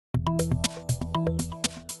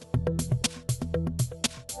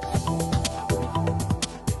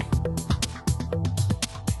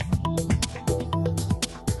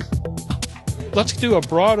Let's do a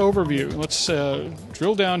broad overview. Let's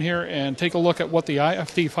drill down here and take a look at what the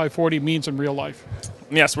IFD540 means in real life.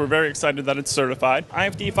 Yes, we're very excited that it's certified.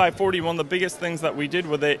 IFD540, one of the biggest things that we did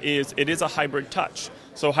with it is a hybrid touch.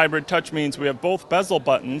 So hybrid touch means we have both bezel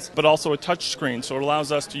buttons, but also a touch screen. So it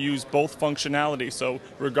allows us to use both functionality. So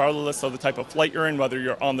regardless of the type of flight you're in, whether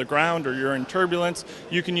you're on the ground or you're in turbulence,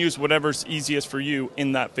 you can use whatever's easiest for you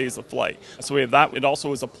in that phase of flight. So we have that. It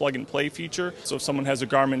also is a plug and play feature. So if someone has a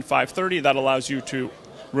Garmin 530, that allows you to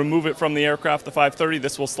remove it from the aircraft, the 530,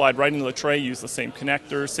 this will slide right into the tray, use the same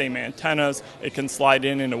connectors, same antennas, it can slide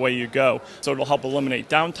in and away you go. So it'll help eliminate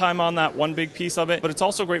downtime on that, one big piece of it, but it's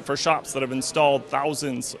also great for shops that have installed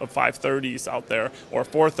thousands of 530s out there, or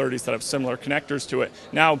 430s that have similar connectors to it.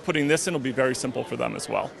 Now putting this in will be very simple for them as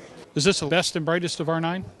well. Is this the best and brightest of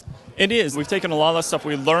R9? It is. We've taken a lot of the stuff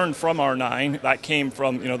we learned from R9. That came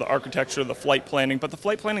from the architecture, the flight planning, but the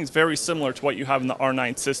flight planning is very similar to what you have in the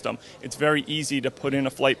R9 system. It's very easy to put in a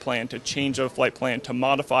flight plan, to change a flight plan, to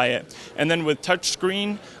modify it. And then with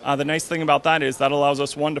touchscreen, the nice thing about that is that allows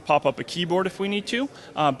us, one, to pop up a keyboard if we need to,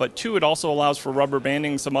 but two, it also allows for rubber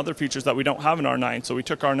banding, some other features that we don't have in R9. So we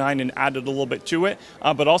took R9 and added a little bit to it,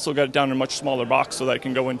 but also got it down in a much smaller box so that it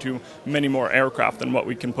can go into many more aircraft than what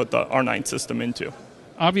we can put the R9 system into.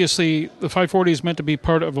 Obviously, the 540 is meant to be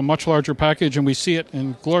part of a much larger package, and we see it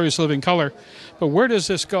in glorious living color. But where does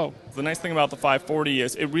this go? The nice thing about the 540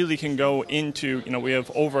 is it really can go into, we have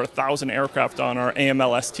over 1,000 aircraft on our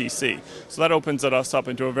AML STC. So that opens us up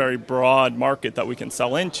into a very broad market that we can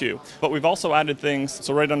sell into. But we've also added things,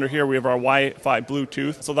 so right under here we have our Wi-Fi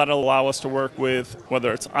Bluetooth. So that'll allow us to work with,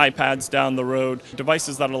 whether it's iPads down the road,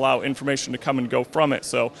 devices that allow information to come and go from it.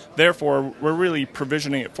 So therefore, we're really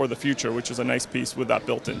provisioning it for the future, which is a nice piece with that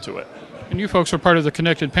built into it. And you folks are part of the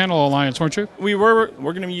Connected Panel Alliance, weren't you? We're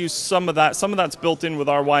going to use some of that. Some of that's built in with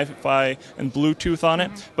our Wi-Fi and Bluetooth on it.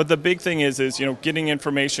 But the big thing is getting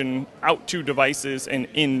information out to devices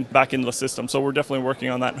and back into the system. So we're definitely working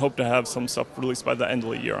on that and hope to have some stuff released by the end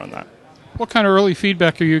of the year on that. What kind of early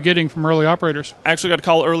feedback are you getting from early operators? I actually got a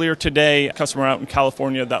call earlier today. A customer out in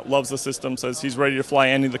California that loves the system says he's ready to fly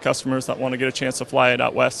any of the customers that want to get a chance to fly it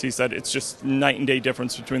out west. He said it's just night and day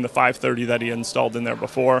difference between the 530 that he installed in there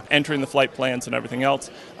before, entering the flight plans and everything else.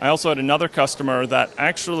 I also had another customer that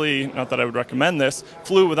actually, not that I would recommend this,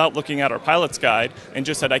 flew without looking at our pilot's guide and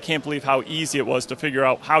just said, I can't believe how easy it was to figure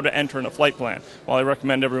out how to enter in a flight plan. While I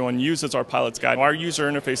recommend everyone uses our pilot's guide, our user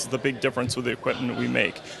interface is the big difference with the equipment we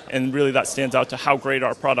make. And really that stands out to how great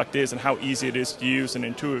our product is and how easy it is to use and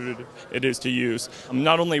intuitive it is to use.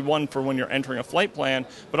 Not only one for when you're entering a flight plan,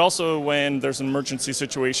 but also when there's an emergency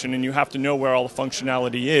situation and you have to know where all the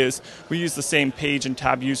functionality is. We use the same page and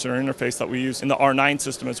tab user interface that we use in the R9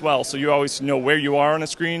 system as well. So you always know where you are on a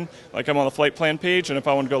screen. Like I'm on the flight plan page, and if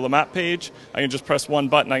I want to go to the map page, I can just press one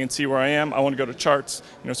button, I can see where I am. I want to go to charts,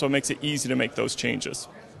 so it makes it easy to make those changes.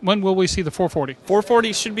 When will we see the 440?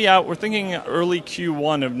 440 should be out. We're thinking early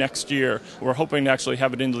Q1 of next year. We're hoping to actually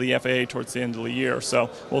have it into the FAA towards the end of the year. So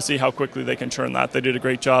we'll see how quickly they can churn that. They did a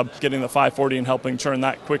great job getting the 540 and helping churn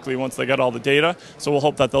that quickly once they got all the data. So we'll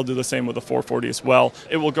hope that they'll do the same with the 440 as well.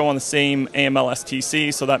 It will go on the same AML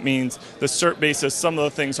STC, so that means the cert basis, some of the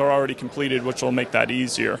things are already completed, which will make that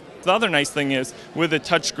easier. The other nice thing is, with the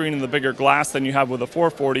touchscreen and the bigger glass than you have with the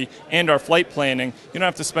 440 and our flight planning, you don't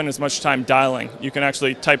have to spend as much time dialing. You can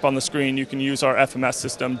actually type on the screen. You can use our FMS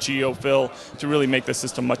system, GeoFill, to really make the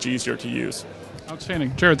system much easier to use.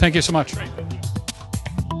 Outstanding. Jared, thank you so much. Great.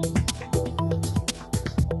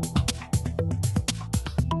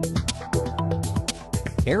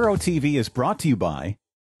 Aero-TV is brought to you by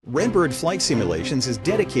Redbird Flight Simulations is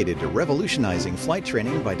dedicated to revolutionizing flight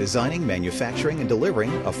training by designing, manufacturing, and delivering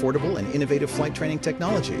affordable and innovative flight training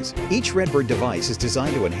technologies. Each Redbird device is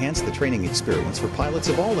designed to enhance the training experience for pilots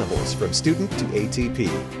of all levels, from student to ATP.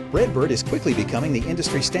 Redbird is quickly becoming the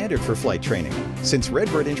industry standard for flight training. Since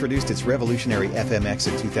Redbird introduced its revolutionary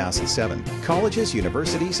FMX in 2007, colleges,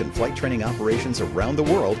 universities, and flight training operations around the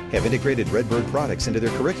world have integrated Redbird products into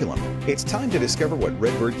their curriculum. It's time to discover what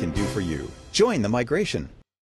Redbird can do for you. Join the migration.